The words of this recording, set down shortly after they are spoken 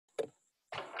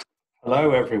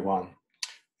Hello, everyone.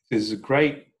 It is a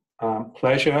great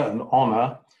pleasure and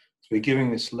honor to be giving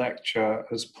this lecture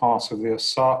as part of the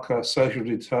Osaka Social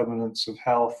Determinants of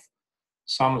Health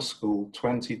Summer School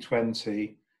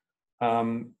 2020.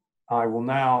 I will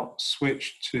now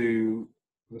switch to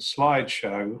the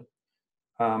slideshow,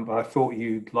 but I thought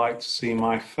you'd like to see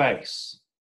my face.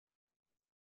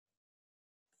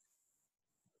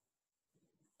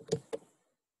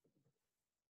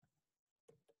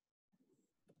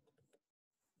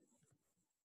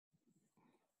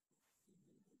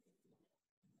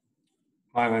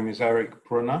 My name is Eric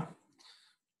Brunner.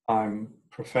 I'm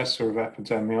Professor of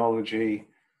Epidemiology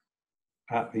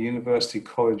at the University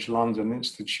College London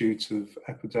Institute of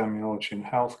Epidemiology and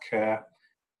Healthcare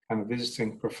and a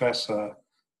visiting professor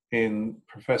in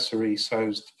Professor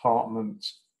Iso's Department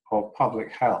of Public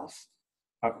Health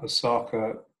at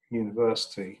Osaka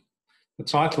University. The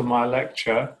title of my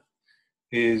lecture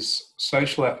is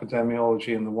Social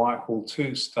Epidemiology in the Whitehall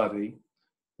 2 Study,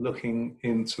 Looking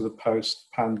into the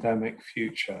Post-Pandemic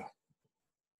Future.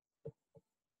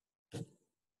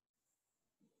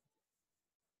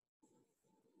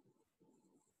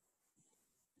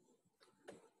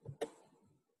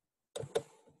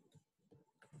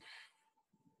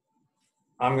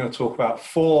 I'm going to talk about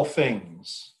four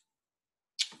things: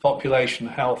 population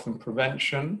health and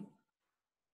prevention,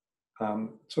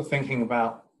 so thinking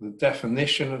about the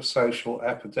definition of social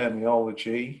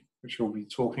epidemiology, which we'll be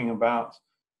talking about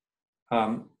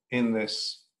in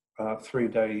this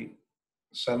three-day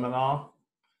seminar.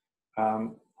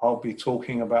 I'll be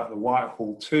talking about the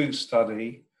Whitehall 2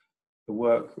 study, the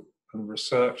work and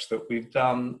research that we've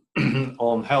done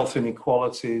on health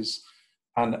inequalities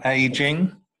and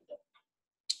aging.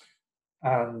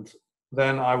 And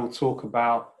then I will talk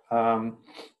about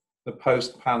the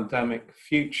post-pandemic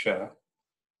future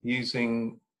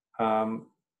using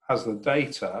as the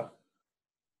data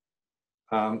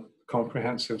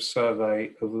comprehensive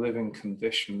survey of living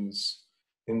conditions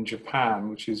in Japan,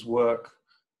 which is work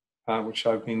which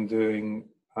I've been doing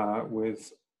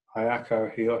with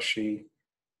Ayako Hiyoshi,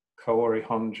 Kaori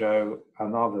Honjo,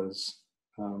 and others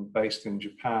based in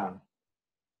Japan.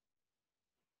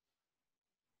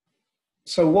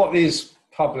 So what is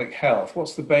public health?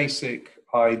 What's the basic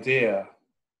idea?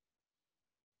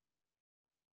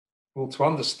 Well, to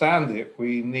understand it,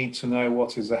 we need to know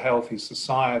what is a healthy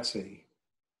society.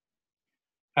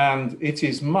 And it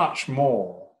is much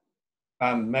more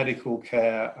than medical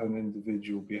care and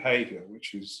individual behavior,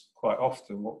 which is quite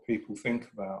often what people think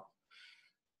about.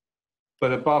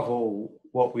 But above all,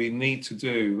 what we need to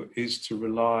do is to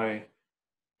rely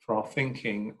for our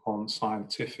thinking on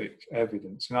scientific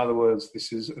evidence. In other words,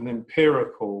 this is an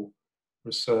empirical,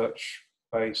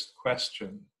 research-based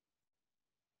question.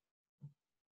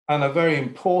 And a very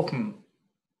important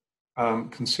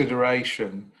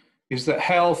consideration is that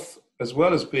health, as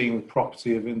well as being the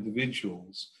property of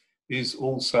individuals, is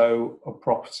also a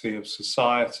property of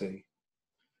society.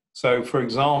 So, for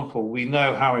example, we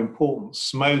know how important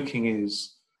smoking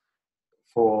is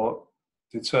for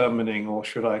determining, or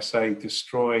should I say,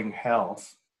 destroying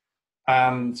health.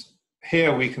 And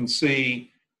here we can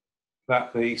see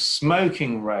that the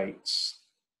smoking rates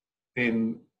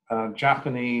in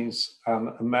Japanese and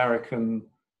American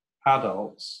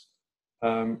adults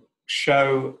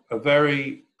show a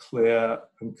very clear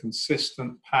and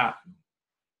consistent pattern.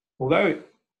 Although it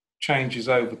changes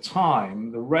over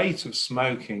time, the rate of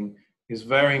smoking is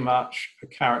very much a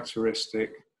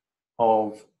characteristic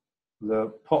of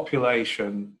the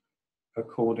population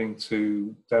according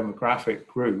to demographic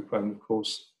group and, of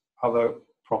course, other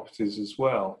properties as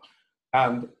well.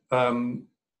 And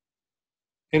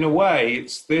in a way,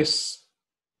 it's this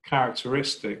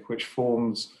characteristic which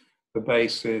forms the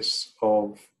basis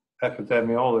of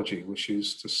epidemiology, which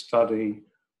is to study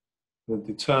the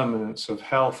determinants of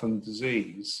health and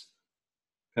disease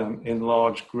in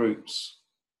large groups,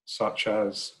 such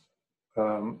as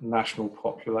national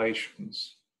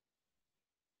populations.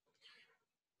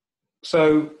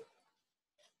 So,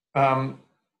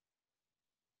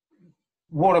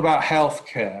 what about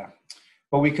healthcare?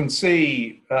 Well, we can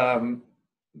see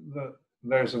that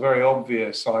there's a very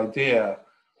obvious idea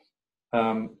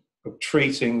of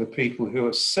treating the people who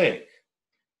are sick.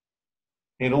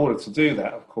 In order to do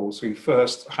that, of course, we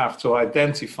first have to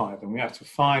identify them, we have to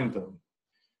find them.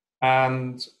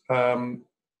 And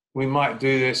we might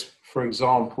do this, for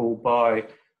example, by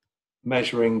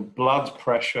measuring blood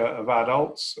pressure of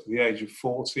adults at the age of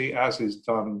 40, as is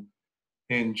done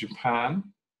in Japan.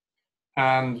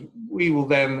 And we will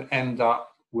then end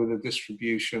up with a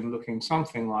distribution looking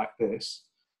something like this,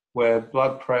 where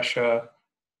blood pressure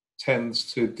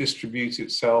tends to distribute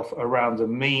itself around a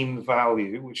mean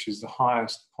value, which is the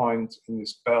highest point in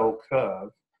this bell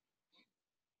curve.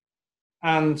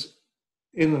 And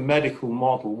in the medical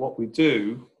model, what we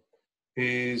do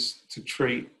is to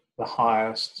treat the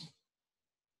highest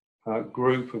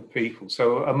group of people.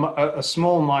 So a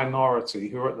small minority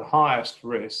who are at the highest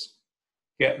risk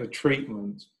get the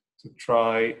treatment to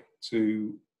try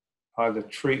to either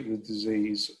treat the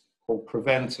disease or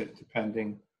prevent it,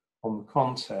 depending on the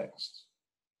context.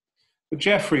 But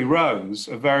Geoffrey Rose,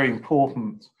 a very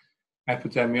important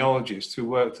epidemiologist who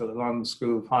worked at the London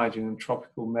School of Hygiene and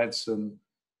Tropical Medicine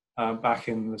back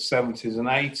in the 70s and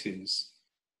 80s,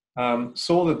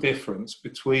 saw the difference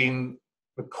between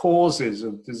the causes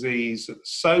of disease at the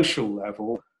social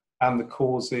level and the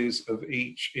causes of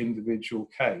each individual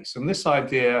case. And this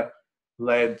idea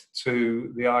led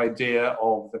to the idea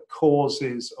of the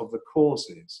causes of the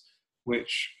causes,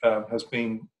 which has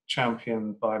been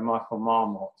championed by Michael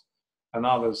Marmot and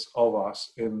others of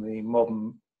us in the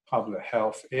modern public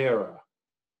health era.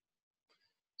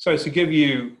 So to give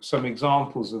you some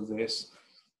examples of this,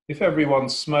 if everyone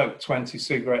smoked 20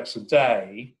 cigarettes a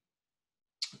day,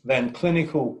 then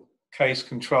clinical case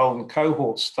control and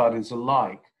cohort studies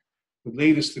alike would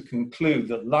lead us to conclude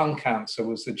that lung cancer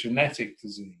was a genetic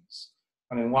disease.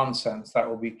 And in one sense, that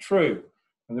will be true.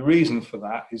 And the reason for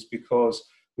that is because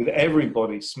with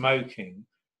everybody smoking,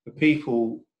 the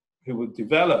people who would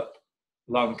develop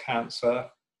lung cancer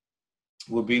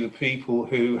would be the people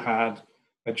who had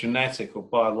a genetic or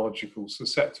biological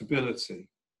susceptibility.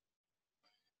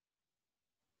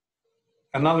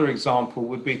 Another example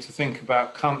would be to think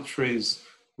about countries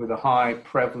with a high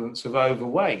prevalence of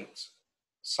overweight,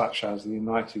 such as the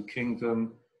United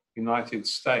Kingdom, United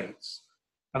States.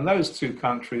 And those two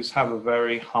countries have a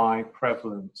very high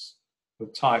prevalence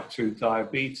of type 2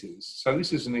 diabetes. So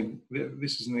this is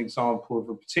an example of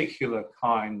a particular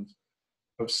kind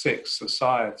of sick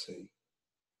society.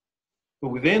 But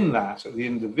within that, at the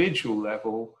individual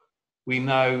level, we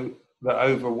know that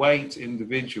overweight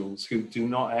individuals who do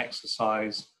not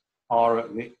exercise are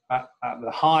at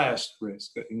the highest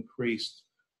risk, at increased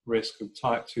risk of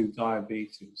type 2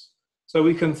 diabetes. So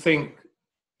we can think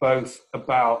both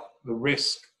about the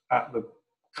risk at the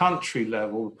country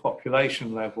level, the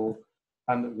population level,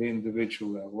 and at the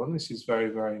individual level. And this is very,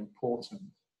 very important.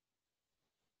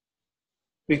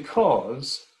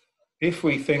 Because if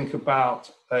we think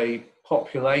about a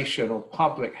population or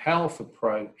public health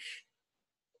approach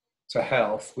to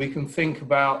health, we can think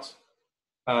about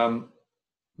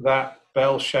that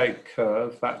bell-shaped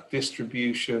curve, that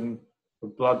distribution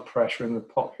of blood pressure in the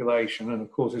population, and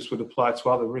of course this would apply to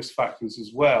other risk factors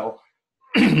as well,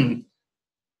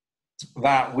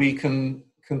 that we can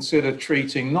consider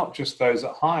treating not just those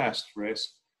at highest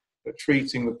risk, but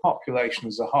treating the population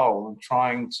as a whole and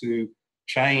trying to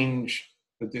change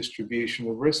the distribution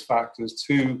of risk factors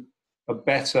to a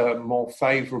better, more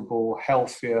favorable,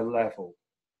 healthier level.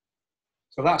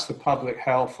 So that's the public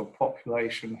health or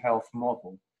population health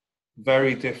model,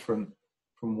 very different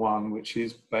from one which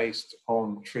is based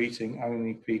on treating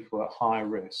only people at high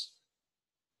risk.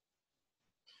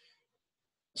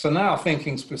 So now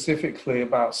thinking specifically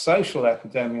about social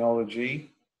epidemiology,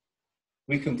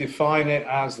 we can define it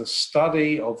as the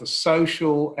study of the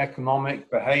social,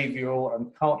 economic, behavioral,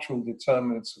 and cultural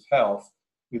determinants of health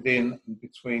within and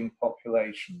between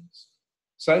populations.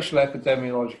 Social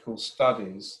epidemiological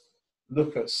studies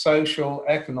look at social,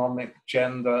 economic,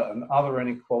 gender, and other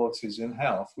inequalities in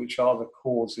health, which are the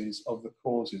causes of the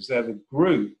causes. They're the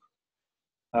group,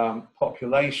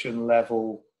 population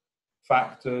level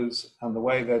factors and the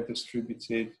way they're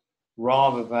distributed,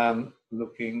 rather than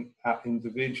looking at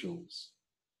individuals.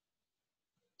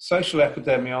 Social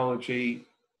epidemiology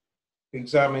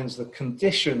examines the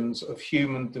conditions of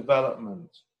human development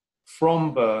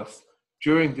from birth,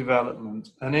 during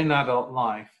development, and in adult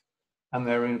life, and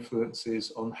their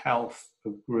influences on health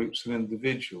of groups and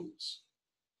individuals.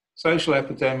 Social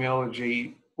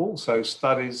epidemiology also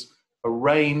studies a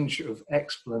range of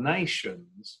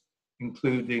explanations,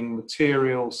 including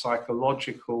material,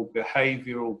 psychological,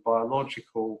 behavioral,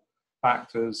 biological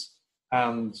factors,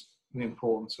 and the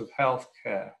importance of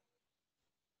healthcare.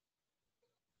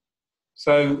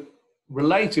 So,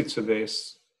 related to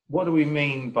this, what do we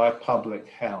mean by public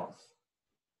health?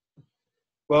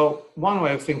 Well, one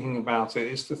way of thinking about it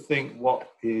is to think,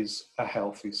 what is a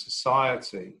healthy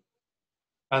society?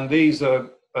 And these are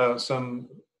some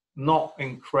not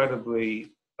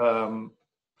incredibly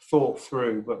thought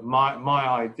through, but my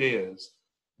ideas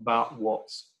about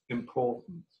what's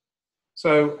important.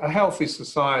 So a healthy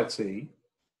society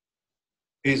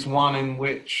is one in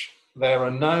which there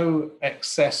are no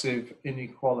excessive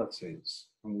inequalities.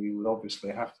 And we will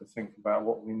obviously have to think about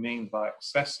what we mean by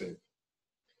excessive.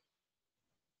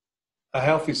 A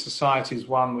healthy society is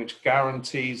one which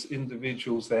guarantees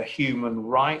individuals their human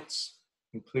rights,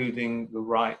 including the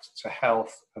right to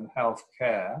health and health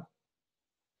care,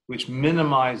 which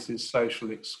minimizes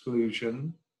social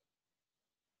exclusion,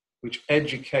 which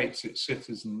educates its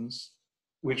citizens,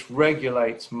 which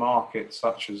regulates markets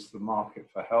such as the market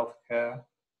for healthcare,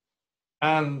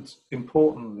 and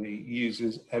importantly,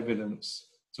 uses evidence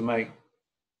to make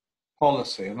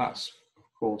policy. And that's, of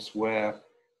course, where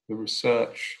the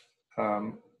research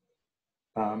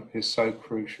is so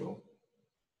crucial.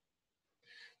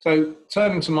 So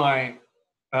turning to my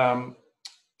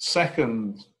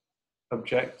second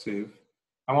objective,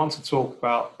 I want to talk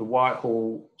about the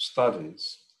Whitehall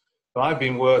studies. So I've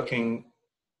been working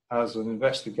as an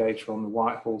investigator on the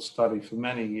Whitehall study for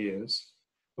many years.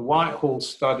 The Whitehall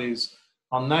studies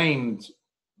are named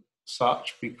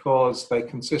such because they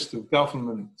consist of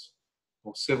government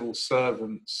or civil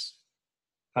servants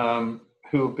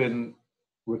who have been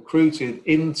recruited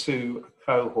into a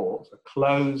cohort, a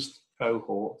closed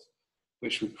cohort,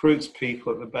 which recruits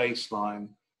people at the baseline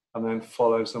and then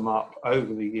follows them up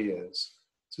over the years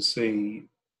to see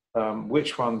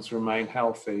which ones remain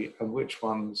healthy and which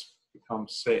ones become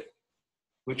sick,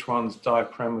 which ones die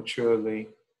prematurely,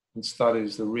 and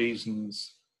studies the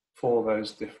reasons for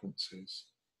those differences.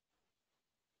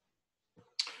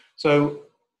 So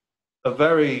a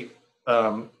very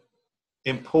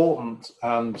important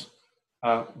and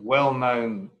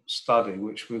well-known study,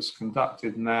 which was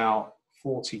conducted now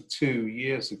 42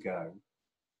 years ago,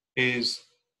 is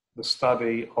the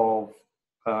study of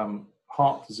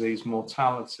heart disease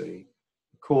mortality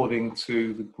according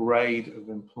to the grade of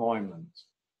employment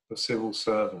for civil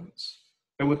servants.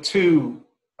 There were two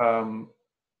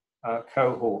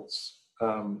cohorts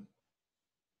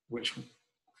which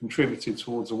contributed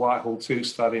towards the Whitehall 2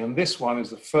 study, and this one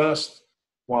is the first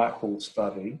Whitehall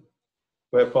study,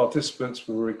 where participants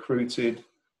were recruited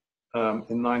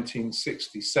in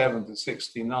 1967 to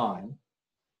 69.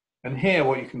 And here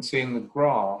what you can see in the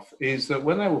graph is that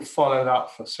when they were followed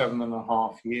up for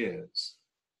 7.5 years,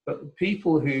 that the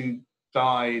people who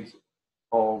died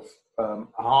of a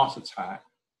heart attack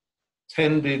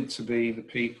tended to be the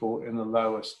people in the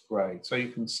lowest grade. So you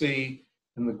can see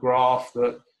in the graph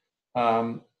that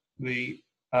the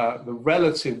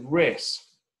relative risk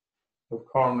of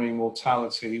coronary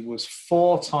mortality was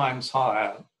 4 times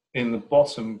higher in the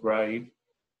bottom grade,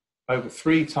 over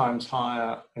 3 times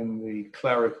higher in the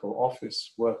clerical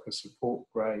office worker support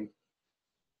grade,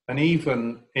 and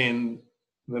even in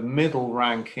the middle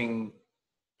ranking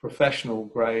professional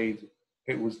grade,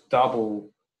 it was double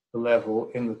the level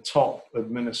in the top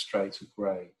administrator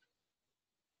grade.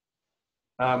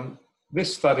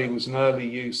 This study was an early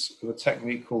use of a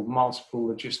technique called multiple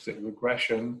logistic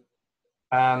regression,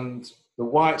 and the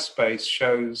white space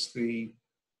shows the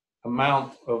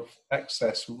amount of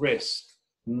excess risk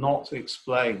not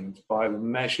explained by the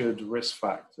measured risk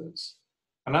factors.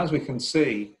 And as we can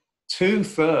see,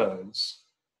 2/3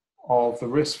 of the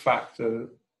risk factor,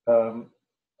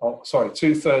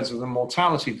 2/3 of the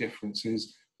mortality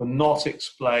differences were not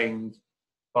explained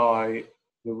by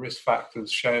the risk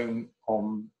factors shown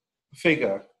on the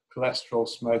figure: cholesterol,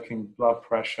 smoking, blood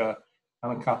pressure,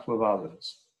 and a couple of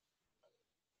others.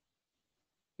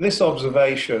 This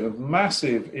observation of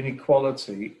massive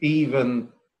inequality,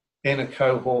 even in a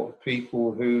cohort of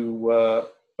people who were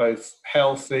both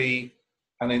healthy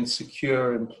and in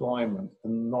secure employment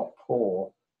and not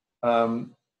poor,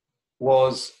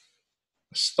 was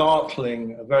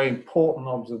startling, a very important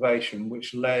observation,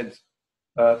 which led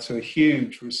to a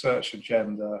huge research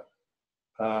agenda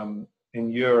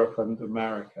in Europe and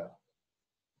America.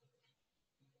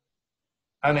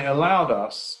 And it allowed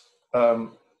us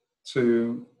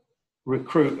to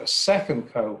recruit a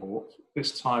second cohort,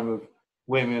 this time of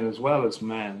women as well as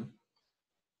men,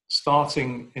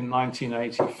 starting in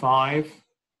 1985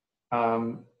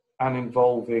 and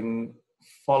involving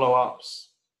follow-ups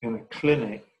in a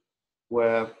clinic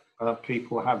where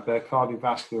people had their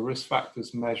cardiovascular risk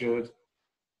factors measured,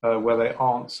 where they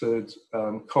answered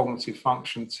cognitive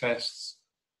function tests,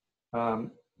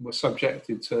 were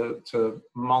subjected to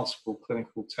multiple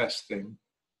clinical testing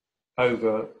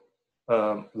over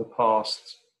the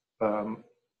past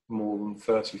more than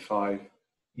 35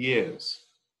 years.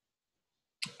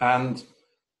 And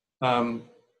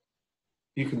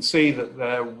you can see that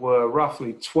there were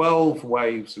roughly 12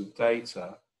 waves of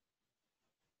data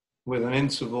with an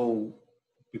interval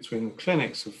between the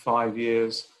clinics of 5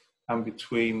 years and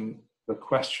between the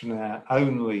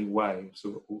questionnaire-only waves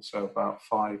are also about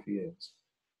 5 years.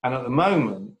 And at the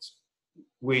moment,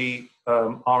 we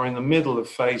are in the middle of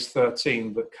phase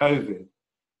 13, but COVID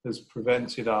has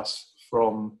prevented us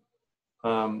from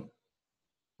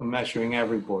measuring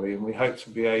everybody, and we hope to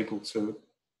be able to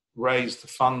raise the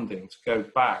funding to go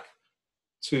back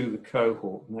to the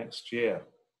cohort next year.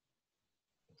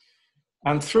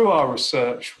 And through our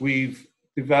research, we've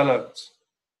developed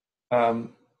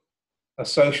a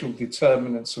social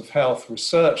determinants of health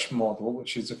research model,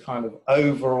 which is a kind of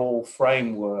overall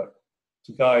framework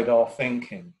to guide our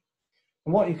thinking.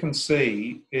 And what you can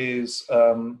see is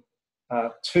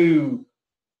two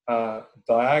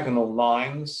diagonal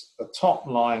lines, a top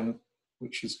line,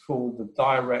 which is called the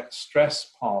direct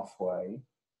stress pathway,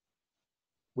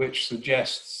 which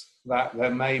suggests that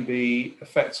there may be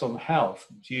effects on health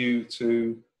due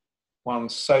to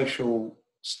one's social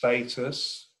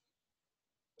status,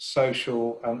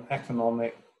 social and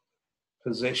economic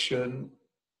position,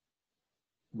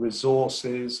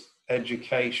 resources,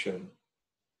 education.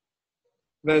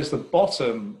 There's the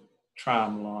bottom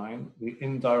tram line, the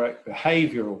indirect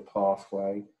behavioral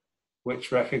pathway,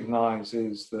 which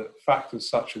recognizes that factors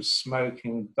such as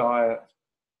smoking, diet,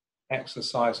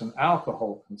 exercise, and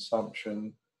alcohol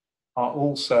consumption are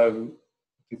also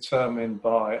determined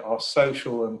by our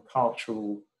social and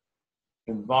cultural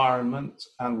environment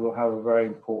and will have a very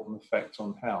important effect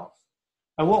on health.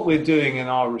 And what we're doing in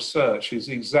our research is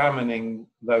examining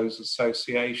those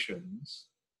associations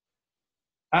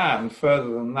and,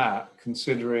 further than that,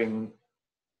 considering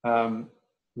the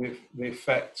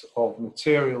effect of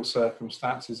material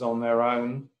circumstances on their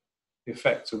own, the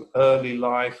effect of early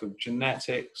life, of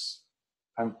genetics,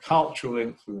 and cultural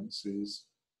influences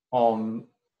on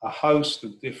a host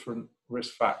of different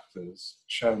risk factors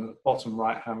shown at the bottom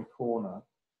right-hand corner,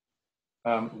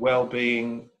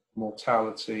 well-being,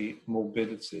 mortality,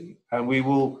 morbidity. And we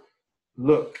will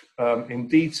look in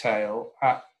detail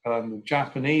at the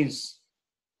Japanese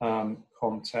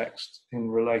context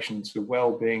in relation to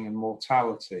well-being and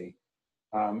mortality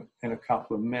in a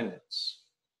couple of minutes.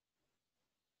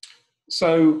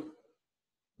 So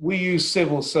we use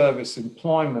civil service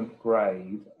employment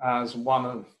grade as one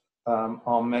of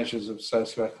our measures of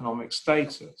socioeconomic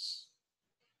status.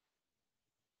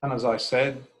 And as I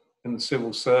said, in the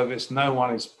civil service, no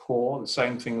one is poor. The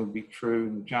same thing would be true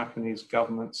in the Japanese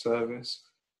government service.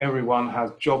 Everyone has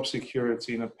job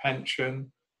security and a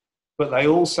pension, but they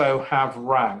also have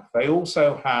rank. They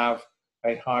also have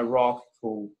a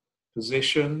hierarchical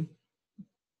position,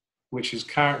 which is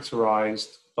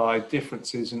characterized by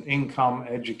differences in income,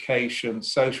 education,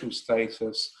 social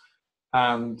status,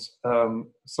 and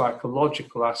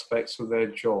psychological aspects of their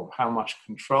job, how much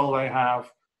control they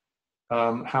have,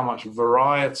 how much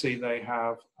variety they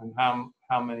have, and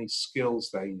how many skills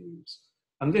they use.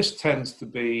 And this tends to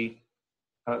be,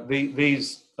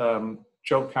 these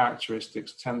job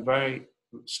characteristics tend very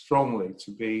strongly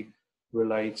to be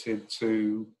related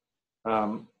to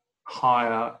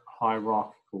higher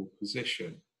hierarchical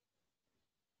position.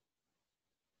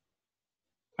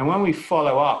 And when we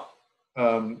follow up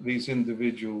these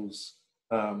individuals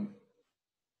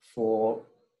for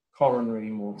coronary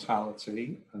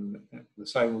mortality, and the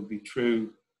same would be true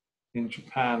in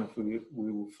Japan if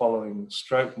we were following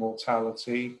stroke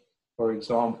mortality, for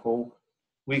example,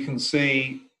 we can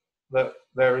see that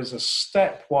there is a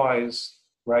stepwise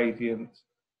gradient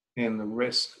in the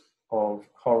risk of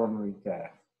coronary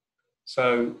death.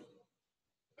 So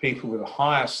people with the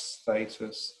highest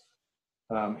status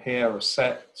here are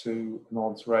set to an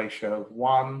odds ratio of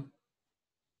 1.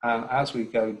 And as we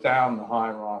go down the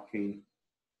hierarchy,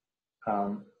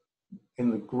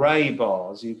 in the grey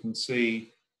bars, you can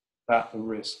see that the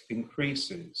risk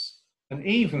increases. And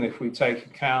even if we take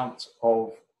account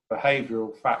of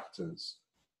behavioral factors,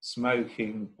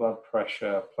 smoking, blood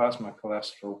pressure, plasma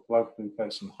cholesterol, blood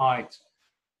glucose, and height,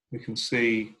 we can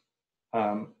see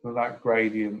that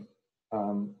gradient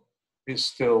is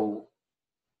still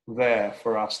there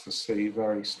for us to see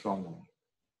very strongly.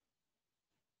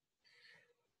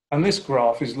 And this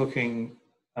graph is looking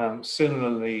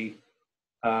similarly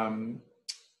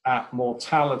at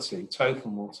mortality, total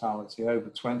mortality over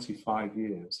 25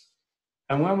 years.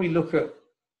 And when we look at,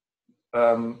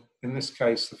 in this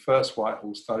case, the first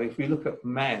Whitehall study, if we look at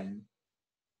men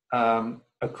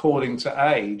according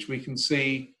to age, we can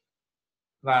see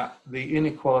that the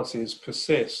inequalities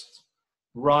persist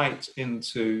right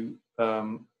into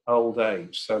old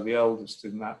age. So the oldest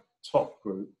in that top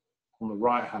group on the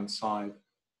right-hand side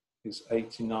is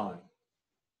 89.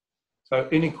 So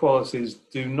inequalities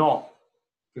do not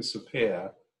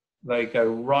disappear, they go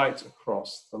right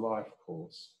across the life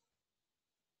course.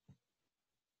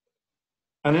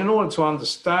 And in order to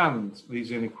understand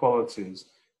these inequalities,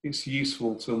 it's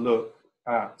useful to look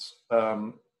at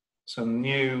some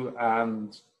new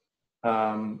and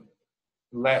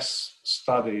less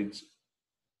studied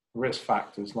risk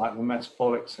factors like the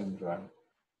metabolic syndrome.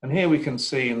 And here we can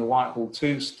see in the Whitehall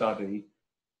 2 study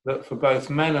that for both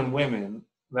men and women,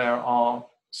 there are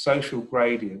social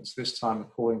gradients, this time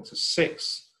according to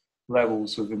 6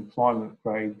 levels of employment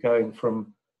grade, going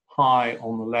from high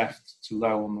on the left to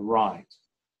low on the right,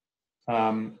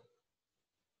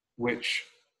 which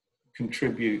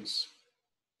contributes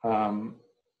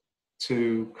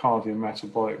to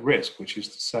cardiometabolic risk, which is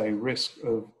to say risk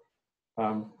of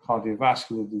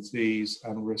cardiovascular disease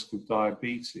and risk of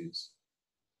diabetes.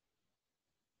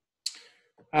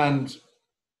 And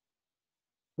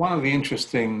one of the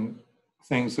interesting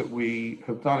things that we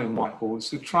have done in Whitehall is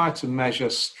to try to measure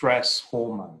stress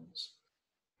hormones.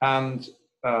 And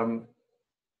a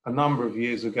number of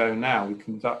years ago now, we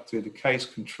conducted a case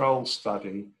control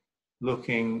study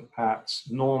looking at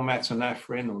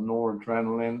norepinephrine or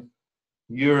noradrenaline,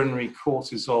 urinary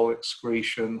cortisol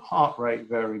excretion, heart rate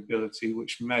variability,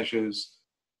 which measures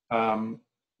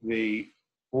the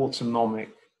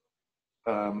autonomic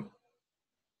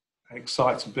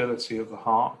excitability of the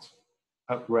heart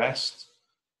at rest,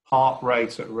 heart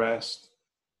rate at rest,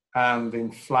 and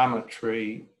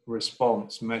inflammatory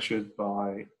response measured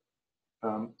by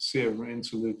serum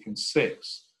interleukin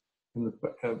 6,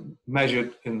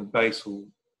 measured in the basal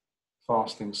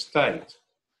fasting state.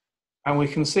 And we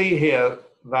can see here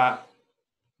that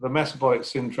the metabolic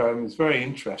syndrome is very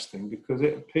interesting because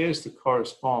it appears to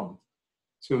correspond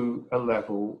to a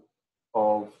level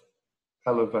of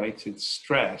elevated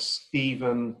stress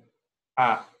even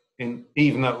at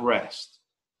rest.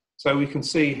 So we can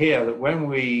see here that when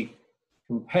we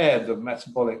compared the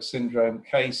metabolic syndrome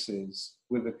cases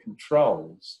with the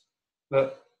controls,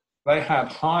 that they had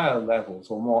higher levels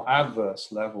or more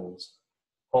adverse levels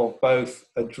of both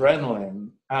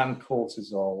adrenaline and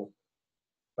cortisol.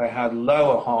 They had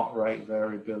lower heart rate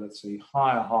variability,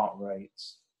 higher heart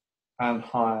rates, and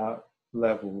higher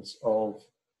levels of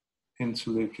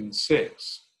interleukin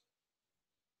 6.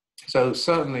 So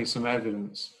certainly some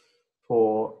evidence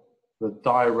for the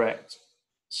direct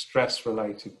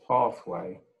stress-related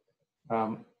pathway,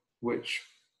 which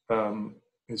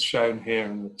is shown here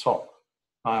in the top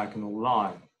diagonal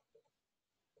line.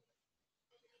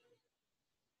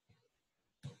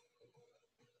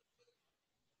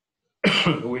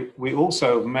 We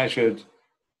also measured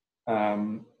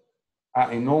at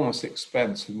enormous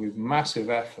expense and with massive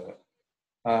effort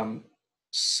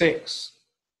 6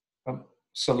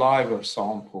 saliva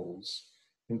samples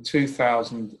in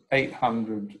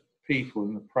 2,800 people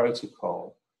in the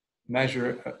protocol,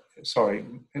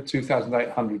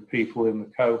 2,800 people in the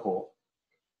cohort,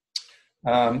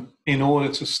 in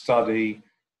order to study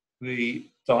the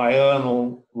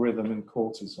diurnal rhythm in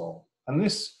cortisol. And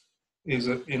this is,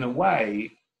 in a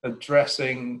way,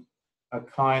 addressing a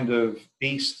kind of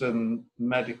Eastern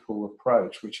medical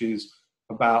approach, which is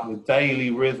about the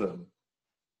daily rhythm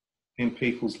in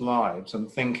people's lives, and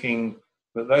thinking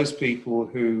that those people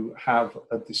who have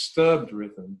a disturbed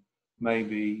rhythm may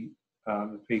be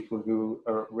the people who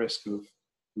are at risk of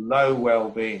low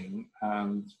well-being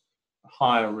and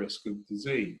higher risk of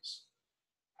disease.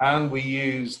 And we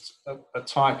used a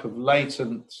type of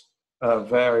latent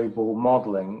variable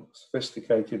modeling,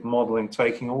 sophisticated modeling,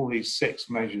 taking all these 6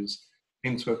 measures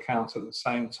into account at the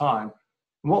same time.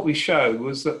 And what we showed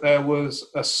was that there was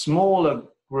a smaller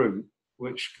group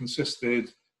which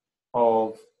consisted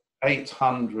of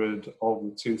 800 of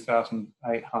the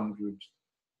 2,800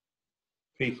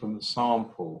 people in the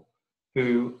sample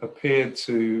who appeared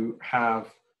to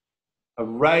have a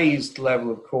raised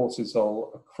level of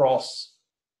cortisol across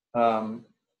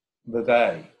the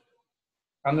day.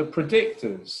 And the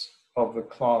predictors of the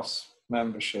class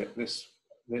membership, this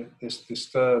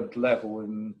disturbed level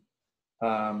in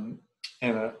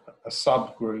a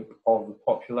subgroup of the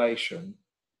population,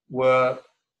 were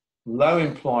low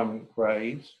employment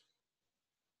grade,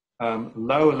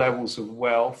 lower levels of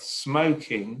wealth,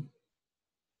 smoking,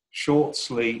 short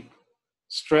sleep,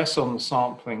 stress on the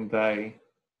sampling day,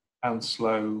 and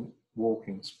slow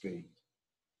walking speed.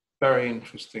 Very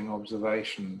interesting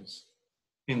observations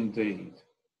indeed.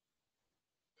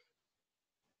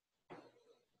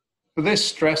 But this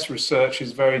stress research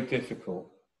is very difficult.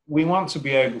 We want to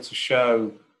be able to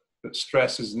show that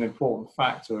stress is an important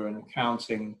factor in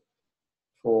accounting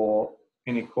for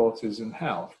inequalities in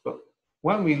health. But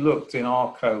when we looked in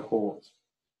our cohort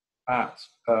at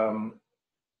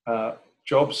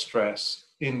job stress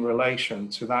in relation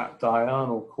to that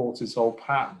diurnal cortisol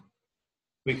pattern,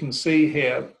 we can see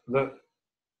here that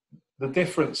the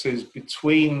differences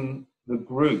between the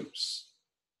groups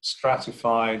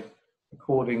stratified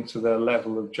according to their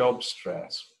level of job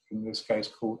stress, in this case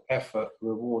called effort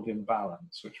reward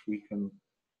imbalance, which we can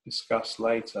discuss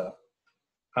later,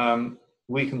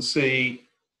 we can see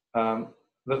that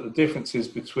the differences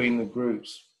between the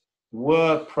groups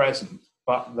were present,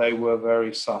 but they were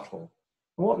very subtle.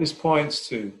 And what this points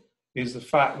to is the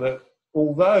fact that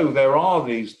although there are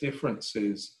these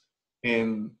differences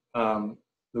in the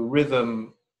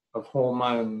rhythm of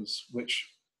hormones which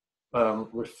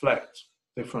reflect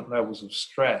different levels of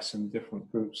stress in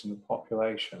different groups in the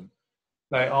population,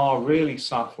 they are really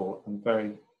subtle and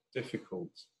very difficult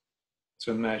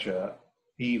to measure,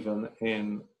 even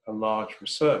in a large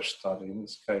research study, in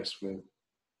this case with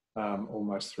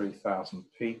almost 3,000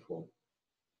 people.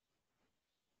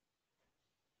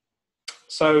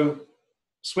 So,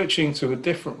 switching to a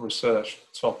different research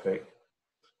topic,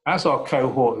 as our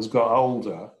cohort has got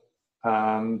older,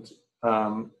 and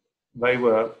they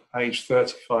were aged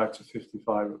 35 to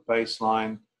 55 at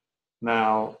baseline,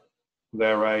 now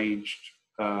they're aged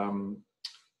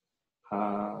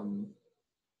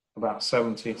about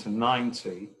 70 to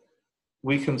 90,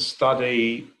 we can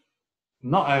study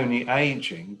not only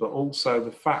aging, but also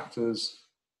the factors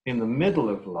in the middle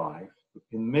of life,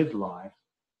 in midlife,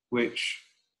 which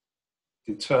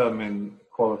determine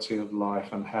quality of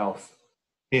life and health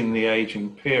in the aging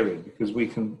period, because we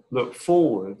can look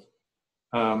forward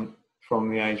from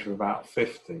the age of about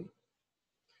 50.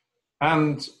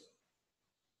 And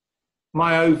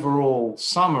my overall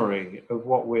summary of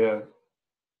what we're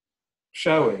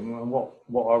showing and what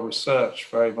our research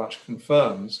very much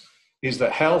confirms is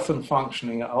that health and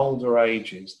functioning at older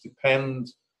ages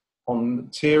depend on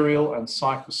material and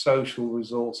psychosocial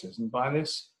resources. And by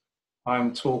this,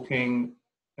 I'm talking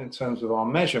in terms of our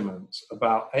measurements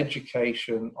about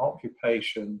education,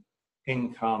 occupation,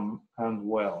 income, and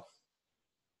wealth.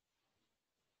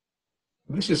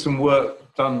 This is some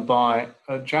work done by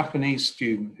a Japanese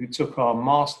student who took our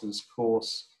master's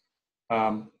course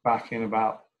back in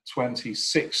about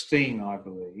 2016, I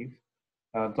believe,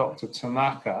 Dr.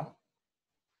 Tanaka.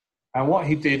 And what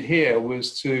he did here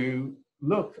was to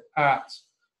look at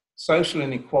social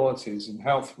inequalities in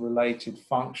health-related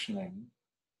functioning,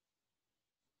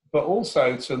 but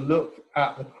also to look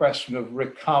at the question of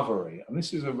recovery. And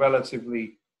this is a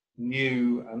relatively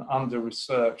new and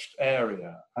under-researched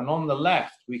area. And on the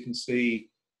left, we can see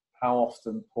how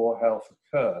often poor health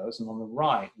occurs. And on the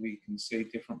right, we can see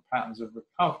different patterns of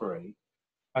recovery.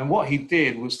 And what he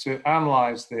did was to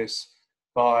analyze this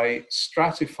by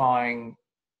stratifying,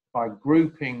 by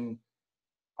grouping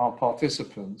our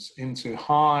participants into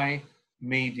high,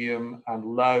 medium, and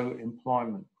low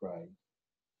employment grade.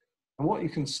 And what you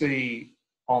can see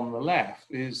on the left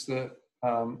is that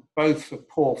both for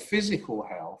poor physical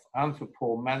health and for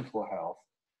poor mental health,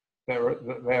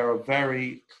 there are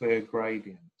very clear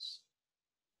gradients.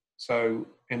 So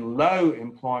in low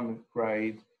employment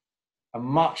grade, a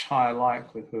much higher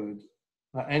likelihood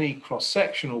at any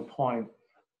cross-sectional point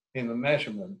in the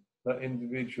measurement that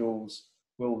individuals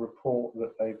will report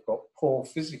that they've got poor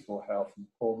physical health and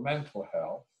poor mental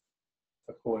health,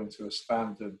 according to a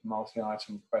standard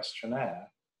multi-item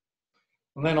questionnaire.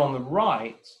 And then on the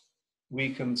right,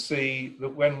 we can see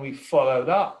that when we followed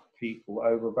up people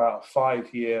over about a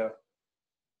 5-year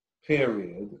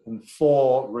period and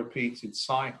 4 repeated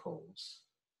cycles,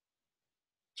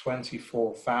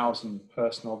 24,000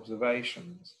 person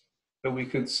observations, that we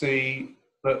could see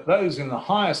that those in the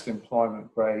highest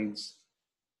employment grades,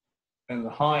 in the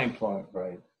high employment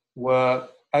grade, were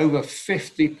over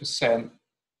 50%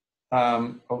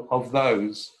 of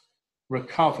those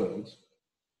recovered,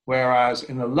 whereas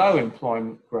in the low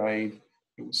employment grade,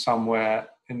 it was somewhere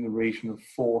in the region of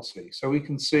 40. So we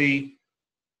can see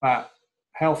that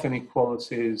health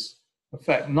inequalities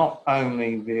affect not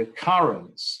only the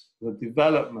occurrence, the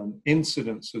development,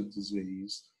 incidence of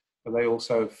disease, but they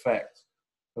also affect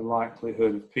the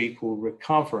likelihood of people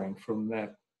recovering from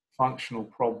their functional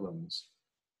problems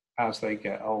as they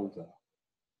get older.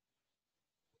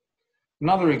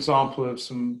 Another example of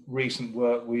some recent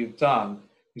work we've done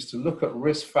is to look at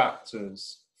risk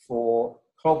factors for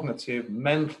cognitive,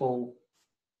 mental,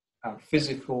 and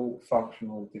physical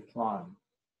functional decline.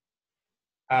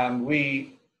 And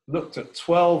we looked at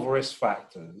 12 risk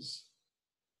factors,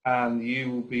 and you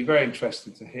will be very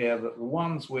interested to hear that the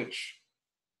ones which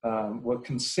were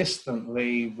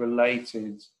consistently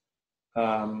related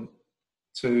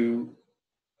to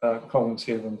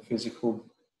cognitive and physical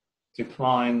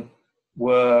decline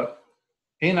were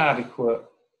inadequate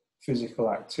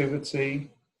physical activity,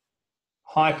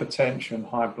 hypertension,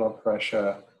 high blood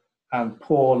pressure, and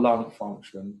poor lung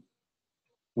function,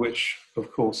 which of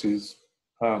course is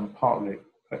partly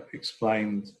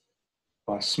explained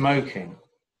by smoking.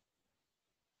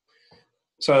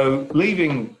 So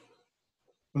leaving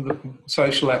the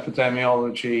social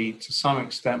epidemiology to some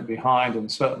extent behind, and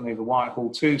certainly the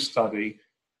Whitehall 2 study,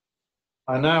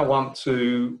 I now want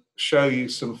to show you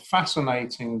some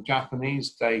fascinating Japanese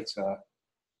data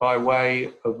by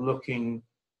way of looking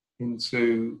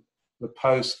into the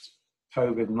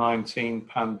post-COVID-19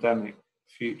 pandemic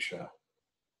future.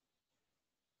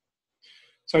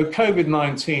 So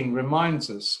COVID-19 reminds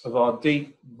us of our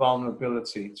deep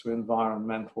vulnerability to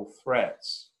environmental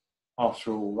threats.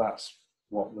 After all, that's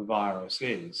what the virus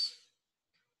is.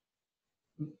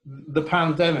 The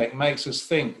pandemic makes us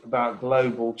think about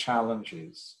global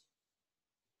challenges,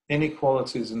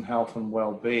 inequalities in health and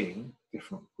well-being,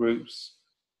 different groups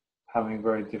having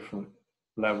very different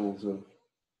levels of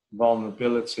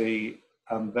vulnerability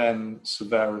and then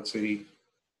severity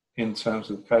in terms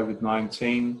of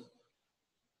COVID-19.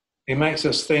 It makes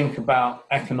us think about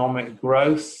economic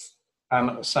growth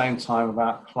and at the same time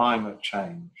about climate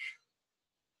change.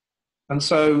 And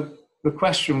so the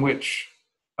question which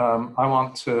I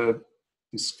want to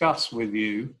discuss with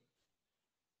you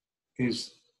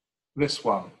is this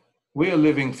one. We are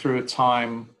living through a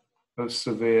time of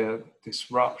severe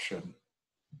disruption.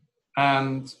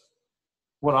 And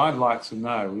what I'd like to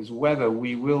know is whether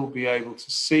we will be able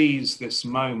to seize this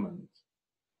moment,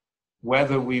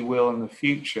 whether we will in the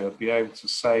future be able to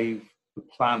save the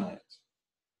planet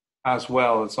as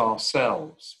well as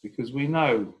ourselves, because we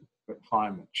know that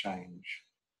climate change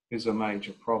is a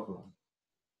major problem.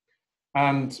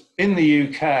 And in the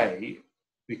UK,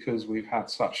 because we've had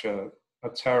such a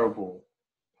terrible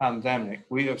pandemic,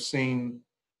 we have seen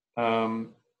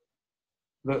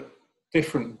that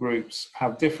different groups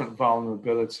have different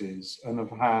vulnerabilities and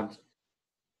have had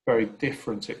very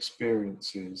different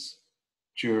experiences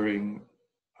during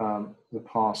the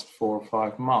past 4 or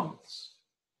 5 months.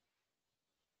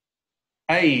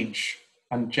 Age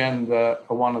and gender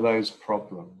are one of those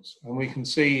problems. And we can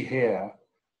see here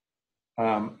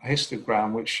a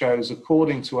histogram which shows,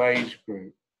 according to age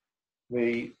group,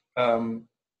 the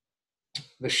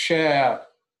share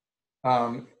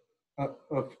of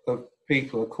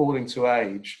people according to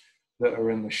age that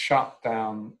are in the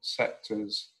shutdown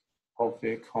sectors of the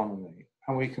economy.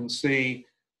 And we can see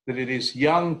that it is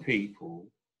young people,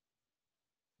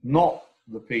 not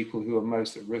the people who are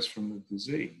most at risk from the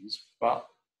disease, but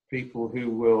people who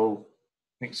will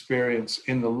experience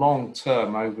in the long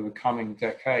term over the coming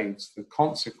decades the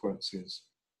consequences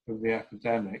of the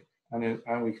epidemic.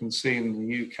 And we can see in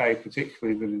the UK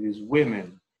particularly that it is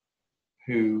women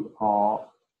who are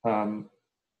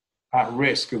at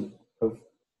risk of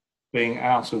being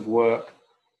out of work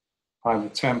either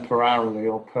temporarily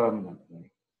or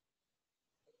permanently.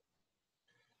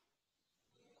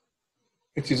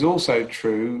 It is also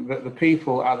true that the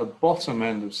people at the bottom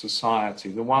end of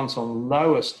society, the ones on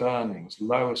lowest earnings,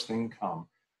 lowest income,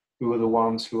 who are the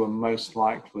ones who are most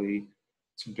likely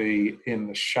to be in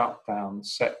the shutdown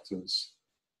sectors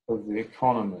of the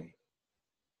economy.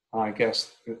 I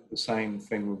guess the same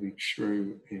thing will be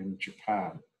true in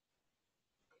Japan.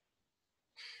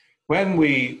 When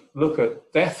we look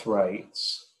at death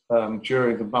rates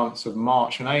during the months of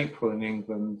March and April in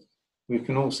England, we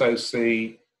can also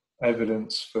see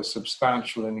evidence for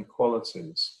substantial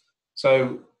inequalities.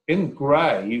 So in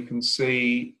grey, you can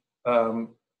see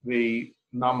the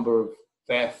number of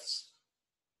deaths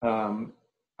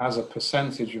as a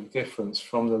percentage of difference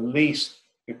from the least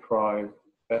deprived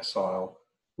decile,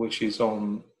 which is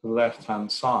on the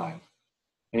left-hand side.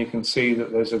 And you can see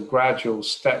that there's a gradual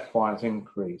stepwise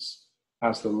increase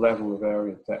as the level of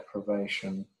area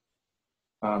deprivation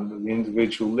that the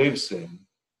individual lives in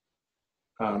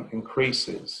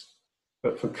increases.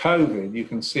 But for COVID, you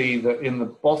can see that in the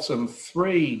bottom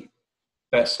 3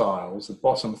 deciles, the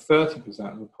bottom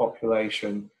 30% of the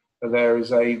population, there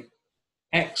is a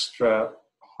extra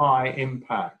high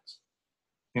impact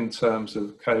in terms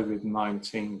of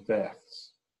COVID-19 deaths.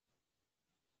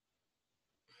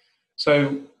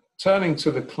 So turning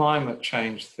to the climate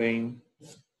change theme,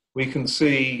 we can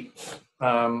see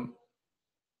that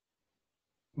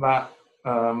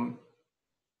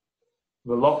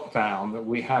the lockdown that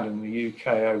we had in the UK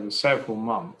over several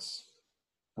months,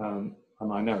 and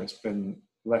I know it's been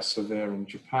less severe in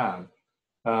Japan,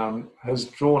 has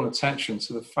drawn attention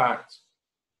to the fact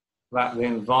that the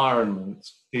environment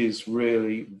is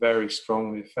really very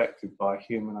strongly affected by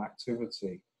human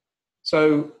activity.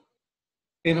 So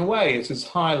in a way, it has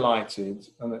highlighted,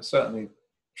 and it's certainly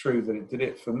true that it did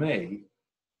it for me,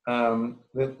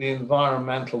 the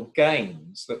environmental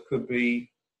gains that could be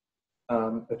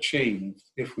achieved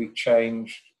if we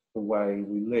changed the way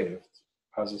we lived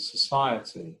as a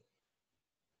society.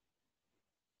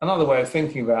 Another way of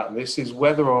thinking about this is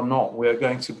whether or not we're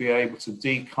going to be able to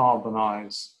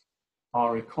decarbonize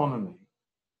our economy.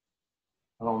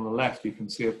 And on the left, you can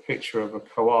see a picture of a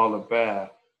koala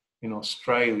bear in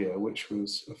Australia, which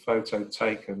was a photo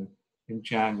taken in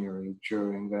January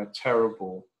during their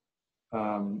terrible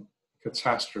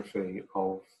catastrophe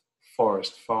of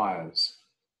forest fires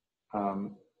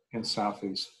in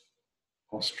southeast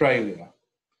Australia.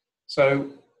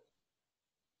 So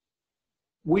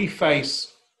we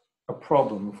face a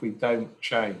problem if we don't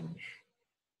change.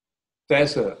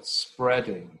 Deserts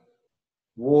spreading,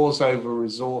 wars over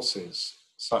resources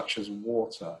such as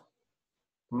water,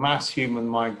 mass human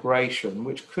migration,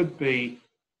 which could be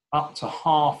up to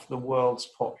half the world's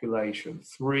population,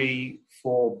 3-4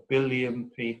 billion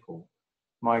people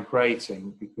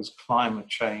migrating because climate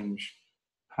change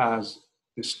has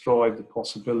destroyed the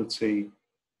possibility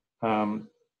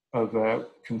of a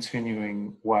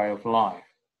continuing way of life.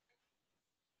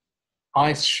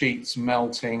 Ice sheets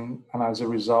melting, and as a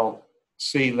result,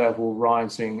 sea level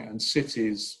rising and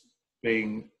cities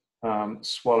being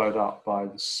swallowed up by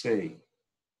the sea.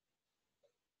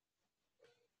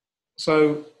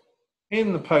 So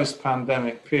in the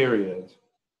post-pandemic period,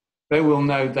 there will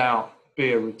no doubt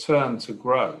be a return to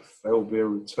growth. There will be a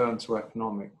return to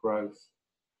economic growth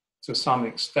to some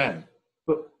extent.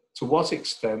 But to what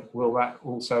extent will that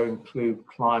also include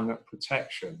climate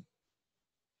protection?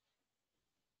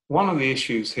 One of the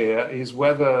issues here is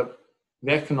whether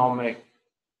the economic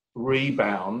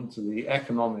rebound, the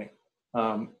economic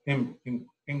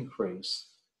increase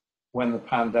when the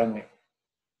pandemic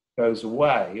goes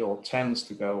away or tends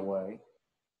to go away,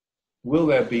 will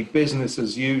there be business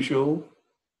as usual?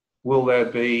 Will there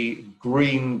be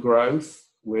green growth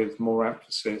with more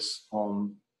emphasis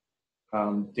on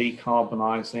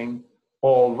decarbonizing?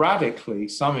 Or radically,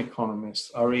 some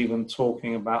economists are even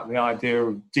talking about the idea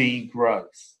of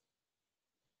degrowth.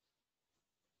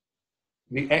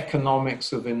 The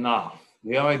economics of enough,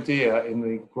 the idea in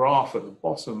the graph at the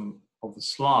bottom of the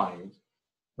slide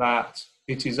that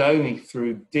it is only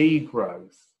through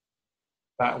degrowth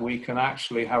that we can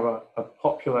actually have a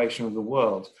population of the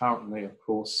world, currently, of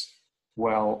course,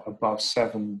 well above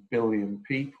 7 billion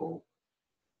people,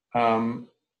 who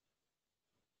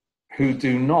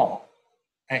do not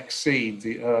exceed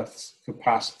the Earth's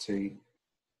capacity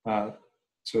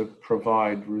to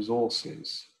provide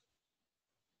resources.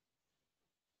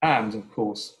 And of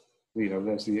course,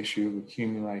 there's the issue of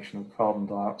accumulation of carbon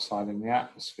dioxide in the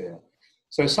atmosphere.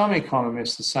 So some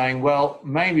economists are saying, well,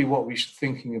 maybe what we should be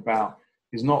thinking about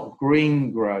is not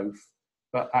green growth,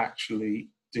 but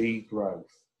actually degrowth.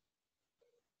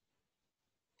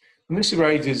 And this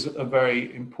raises a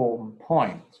very important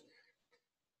point.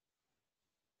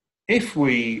 If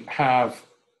we have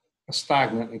a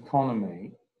stagnant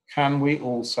economy, can we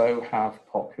also have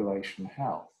population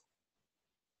health?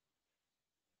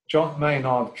 John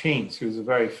Maynard Keynes, who is a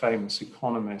very famous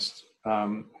economist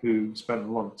who spent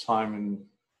a lot of time in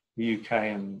the UK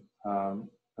and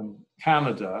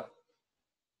Canada,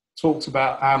 talked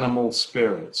about animal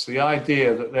spirits, the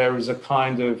idea that there is a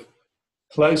kind of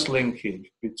close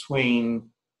linkage between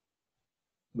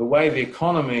the way the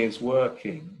economy is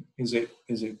working. Is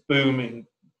it booming?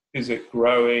 Is it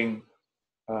growing?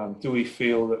 Do we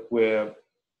feel that we're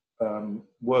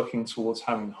working towards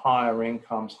having higher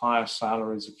incomes, higher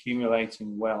salaries,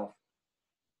 accumulating wealth?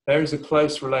 There is a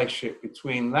close relationship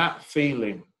between that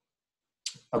feeling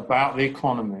about the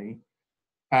economy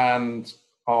and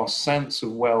our sense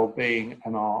of well-being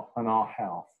and our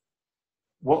health.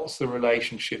 What's the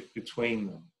relationship between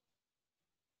them?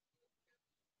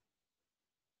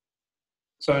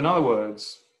 So in other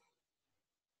words,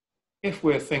 if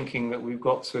we're thinking that we've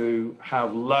got to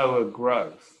have lower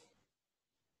growth,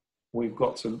 we've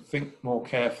got to think more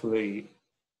carefully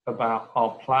about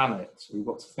our planet. We've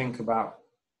got to think about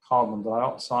carbon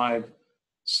dioxide,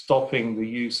 stopping the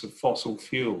use of fossil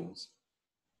fuels.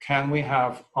 Can we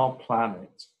have our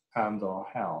planet and our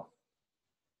health?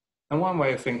 And one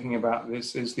way of thinking about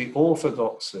this is the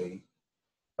orthodoxy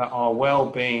that our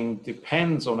well-being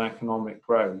depends on economic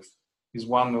growth is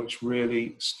one which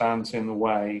really stands in the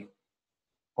way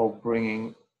of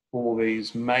bringing all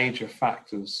these major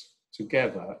factors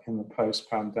together in the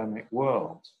post-pandemic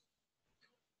world.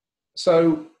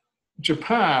 So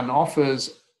Japan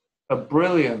offers a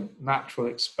brilliant natural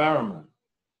experiment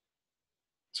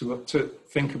to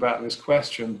think about this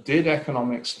question. Did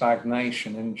economic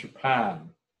stagnation in Japan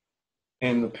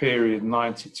in the period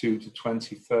 92 to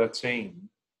 2013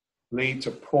 lead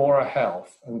to poorer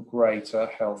health and greater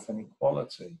health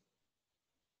inequality?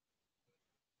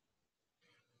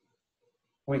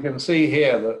 we can see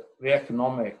here that the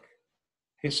economic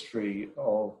history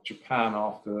of Japan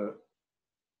after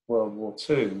World War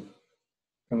II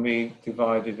can be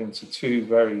divided into two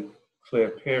very clear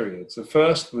periods. The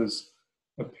first was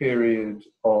a period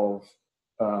of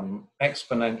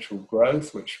exponential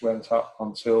growth, which went up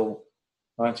until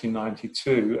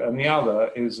 1992, and the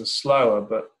other is a slower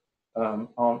but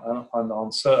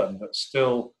uncertain, but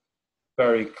still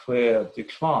very clear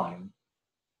decline,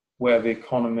 where the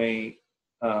economy,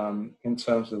 in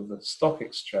terms of the stock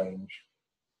exchange,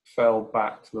 fell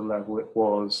back to the level it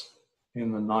was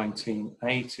in the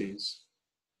 1980s.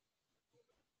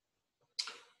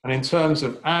 And in terms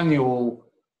of annual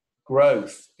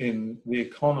growth in the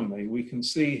economy, we can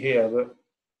see here that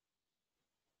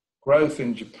growth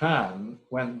in Japan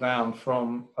went down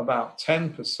from about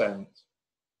 10%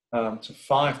 to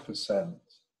 5%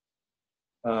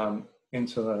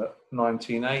 into the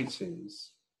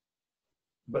 1980s,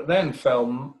 but then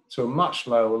fell to a much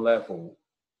lower level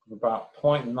of about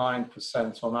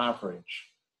 0.9% on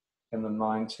average in the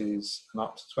 90s and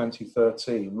up to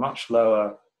 2013, much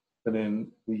lower than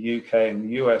in the UK and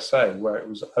the USA, where it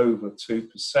was over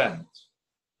 2%.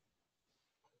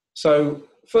 So,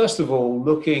 first of all,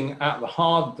 looking at the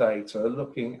hard data,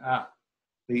 looking at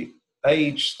the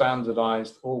age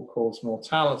standardized all-cause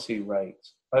mortality rate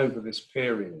over this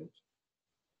period,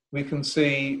 we can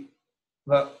see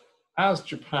that as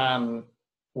Japan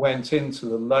went into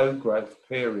the low growth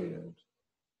period,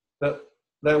 that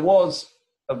there was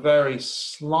a very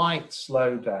slight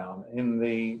slowdown in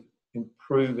the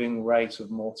improving rate of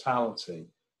mortality.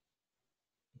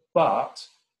 But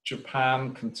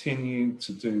Japan continued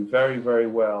to do very, very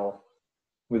well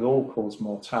with all-cause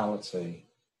mortality.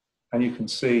 And you can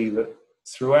see that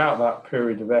throughout that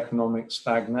period of economic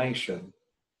stagnation,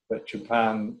 that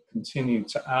Japan continued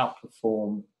to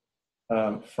outperform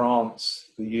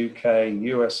France, the UK,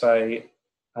 USA,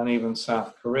 and even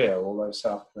South Korea, although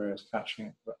South Korea is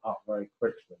catching up very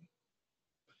quickly.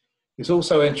 It's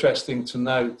also interesting to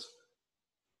note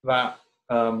that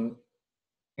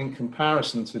in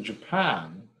comparison to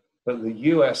Japan, that the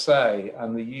USA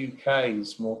and the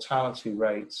UK's mortality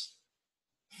rates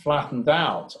flattened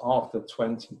out after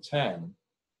 2010,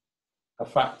 a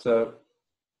factor,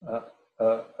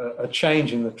 a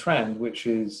change in the trend, which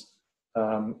is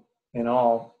in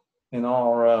our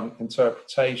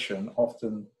interpretation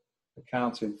often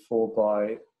accounted for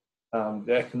by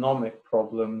the economic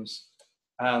problems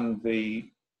and the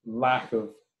lack of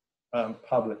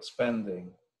public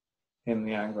spending in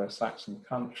the Anglo-Saxon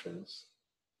countries.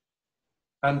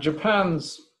 And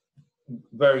Japan's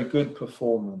very good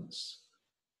performance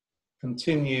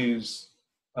continues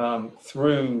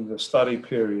through the study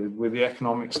period with the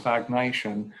economic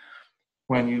stagnation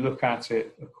when you look at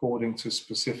it according to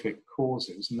specific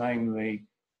causes, namely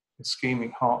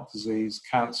ischemic heart disease,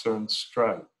 cancer, and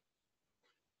stroke.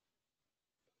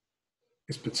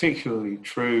 It's particularly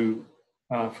true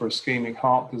for ischemic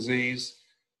heart disease,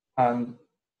 and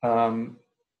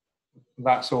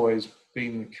that's always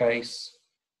been the case.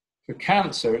 For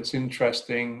cancer, it's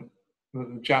interesting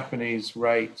that the Japanese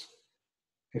rate,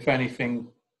 if anything,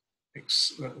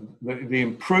 the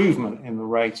improvement in the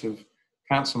rate of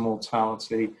cancer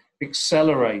mortality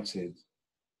accelerated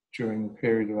during the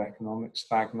period of economic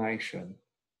stagnation.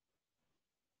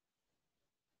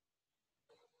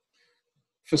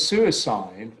 For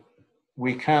suicide,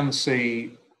 we can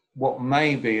see what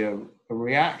may be a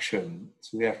reaction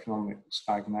to the economic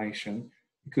stagnation,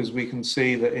 because we can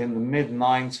see that in the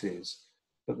mid-90s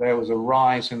that there was a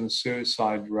rise in the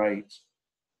suicide rate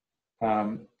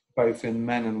both in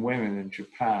men and women in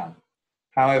Japan.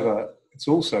 However, it's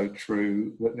also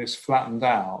true that this flattened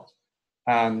out,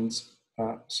 and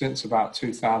since about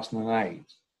 2008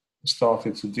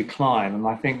 started to decline. And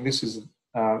I think this is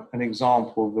an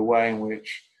example of the way in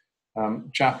which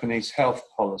Japanese health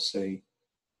policy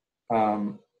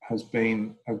has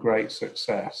been a great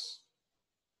success.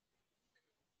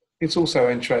 It's also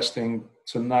interesting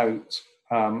to note,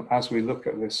 as we look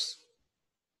at this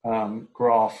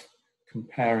graph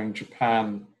comparing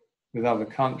Japan with other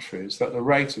countries, that the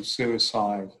rate of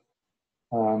suicide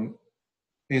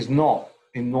is not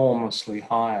enormously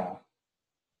higher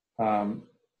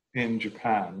in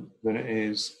Japan than it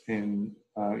is in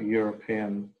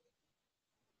European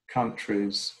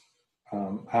countries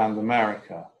and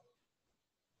America.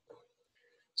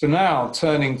 So now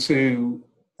turning to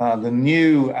the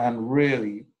new and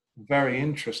really very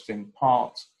interesting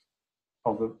part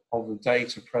of the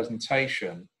data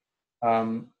presentation,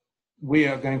 we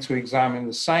are going to examine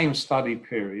the same study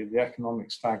period, the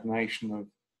economic stagnation of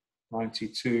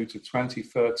 92 to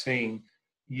 2013,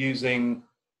 using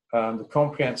the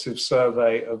Comprehensive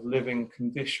Survey of Living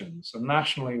Conditions, a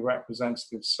nationally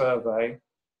representative survey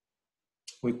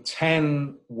with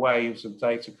 10 waves of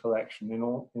data collection in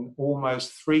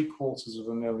almost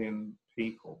 750,000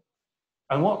 people.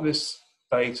 And what this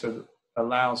data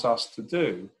allows us to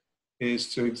do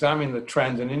is to examine the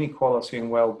trend in inequality and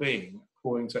well-being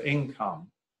according to income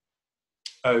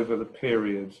over the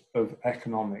period of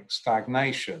economic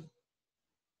stagnation.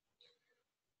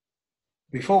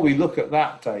 Before we look at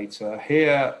that data,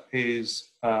 here is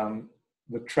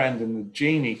the trend in the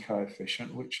Gini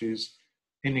coefficient, which is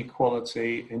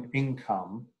inequality in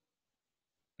income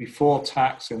before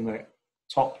tax in the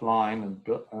top line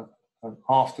and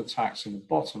after tax in the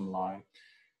bottom line.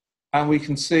 And we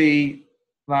can see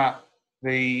that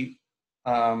the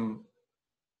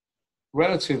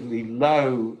relatively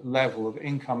low level of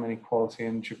income inequality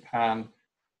in Japan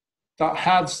that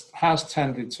has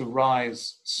tended to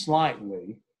rise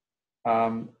slightly,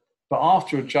 but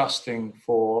after adjusting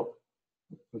for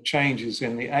the changes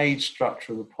in the age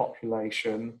structure of the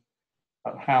population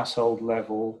at household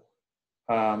level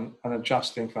and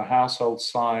adjusting for household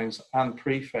size and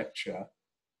prefecture,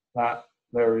 that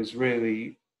there is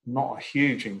really not a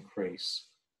huge increase,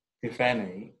 if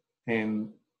any, in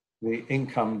the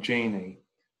income Gini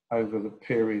over the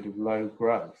period of low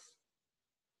growth.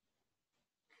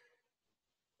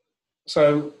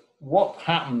 So what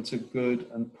happened to good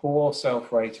and poor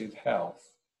self-rated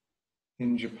health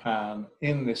in Japan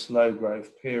in this low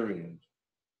growth period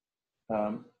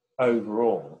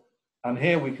overall? And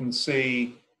here we can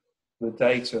see the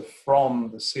data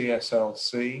from the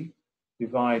CSLC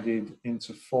divided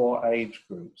into 4 age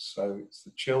groups. So it's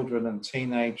the children and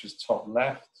teenagers top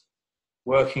left,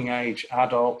 working age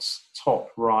adults top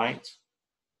right,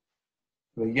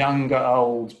 the younger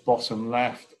old bottom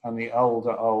left, and the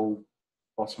older old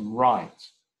bottom right.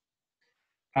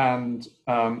 And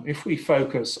if we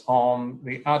focus on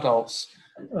the adults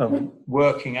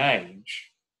working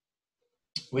age,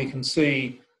 we can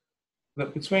see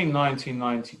that between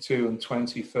 1992 and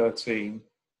 2013,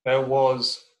 there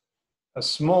was a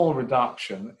small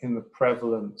reduction in the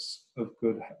prevalence of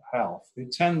good health.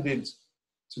 It tended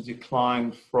to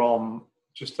decline from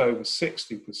just over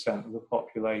 60% of the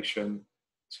population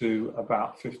to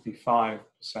about 55%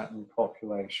 of the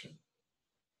population.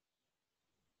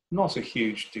 Not a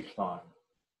huge decline.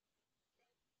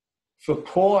 For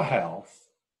poor health,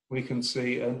 we can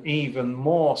see an even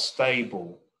more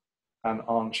stable and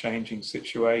unchanging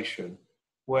situation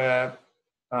where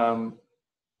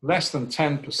less than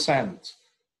 10%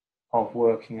 of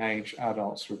working age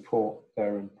adults report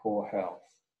they're in poor health.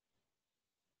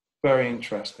 Very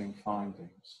interesting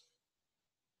findings.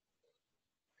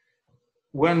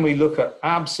 When we look at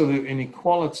absolute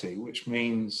inequality, which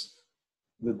means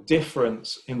the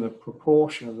difference in the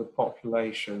proportion of the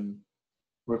population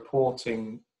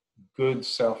reporting good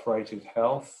self-rated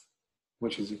health,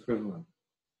 which is equivalent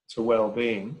to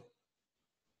well-being,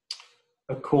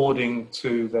 according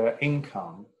to their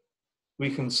income, we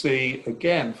can see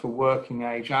again for working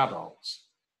age adults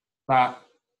that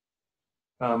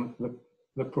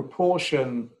the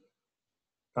proportion,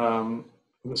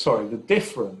 the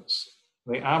difference,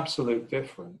 the absolute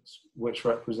difference, which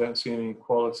represents the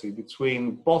inequality between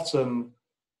the bottom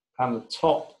and the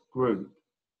top group,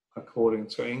 according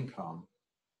to income,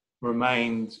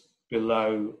 remained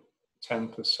below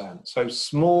 10%. So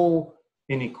small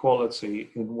inequality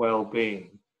in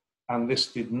well-being, and this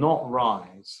did not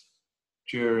rise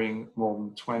during more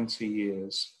than 20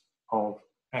 years of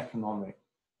economic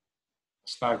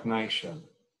stagnation.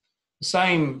 The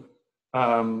same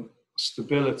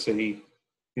stability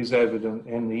is evident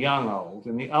in the young old.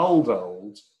 In the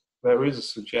old, there is a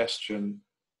suggestion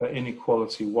that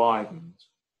inequality widened,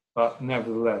 but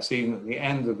nevertheless, even at the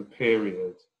end of the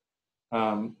period,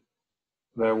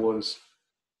 there was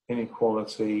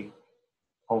inequality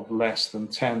of less than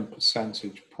 10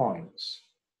 percentage points.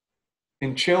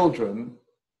 In children,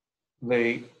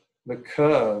 the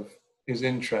curve is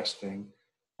interesting,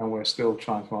 and we're still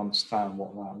trying to understand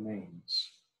what that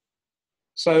means.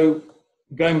 So,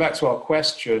 going back to our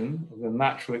question, the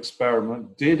natural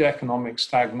experiment, did economic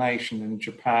stagnation in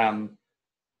Japan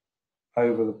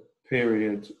over the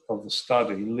period of the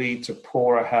study lead to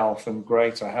poorer health and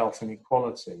greater health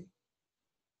inequality?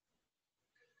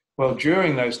 Well,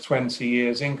 during those 20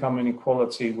 years, income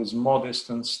inequality was modest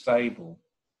and stable.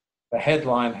 The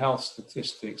headline health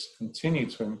statistics continued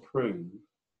to improve,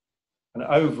 and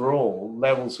overall,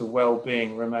 levels of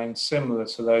well-being remained similar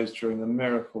to those during the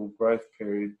miracle growth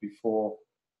period before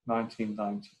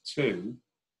 1992.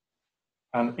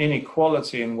 And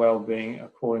inequality in well-being,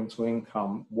 according to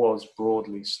income, was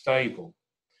broadly stable.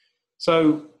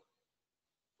 So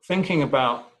thinking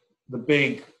about the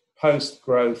big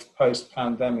post-growth,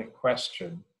 post-pandemic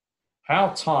question, how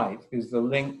tight is the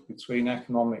link between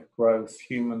economic growth,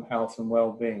 human health and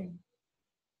well-being?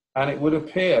 And it would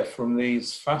appear from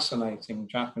these fascinating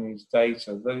Japanese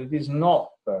data that it is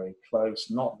not very close,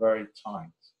 not very tight.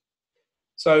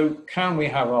 So can we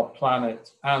have our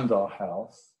planet and our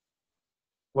health?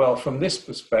 Well, from this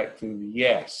perspective,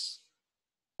 yes.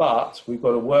 But we've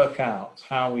got to work out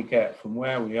how we get from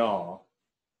where we are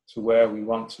to where we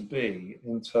want to be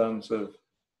in terms of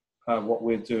what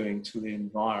we're doing to the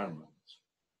environment.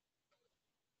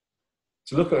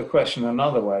 To look at the question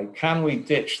another way, can we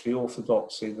ditch the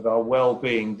orthodoxy that our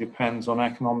well-being depends on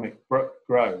economic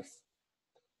growth?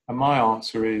 And my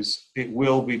answer is, it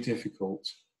will be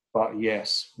difficult, but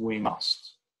yes, we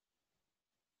must.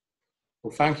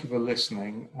 Well, thank you for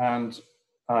listening. And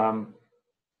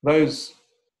those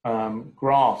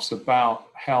graphs about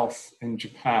health in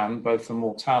Japan, both the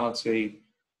mortality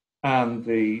and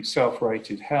the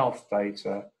self-rated health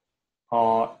data,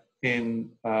 are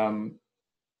in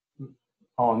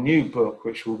our new book,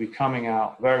 which will be coming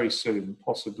out very soon,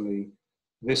 possibly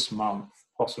this month,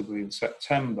 possibly in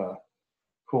September,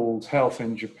 called Health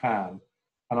in Japan.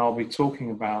 And I'll be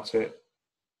talking about it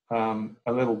a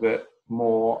little bit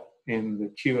more in the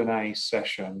Q&A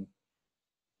session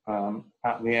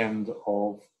at the end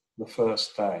of the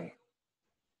first day.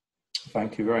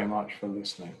 Thank you very much for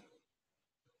listening.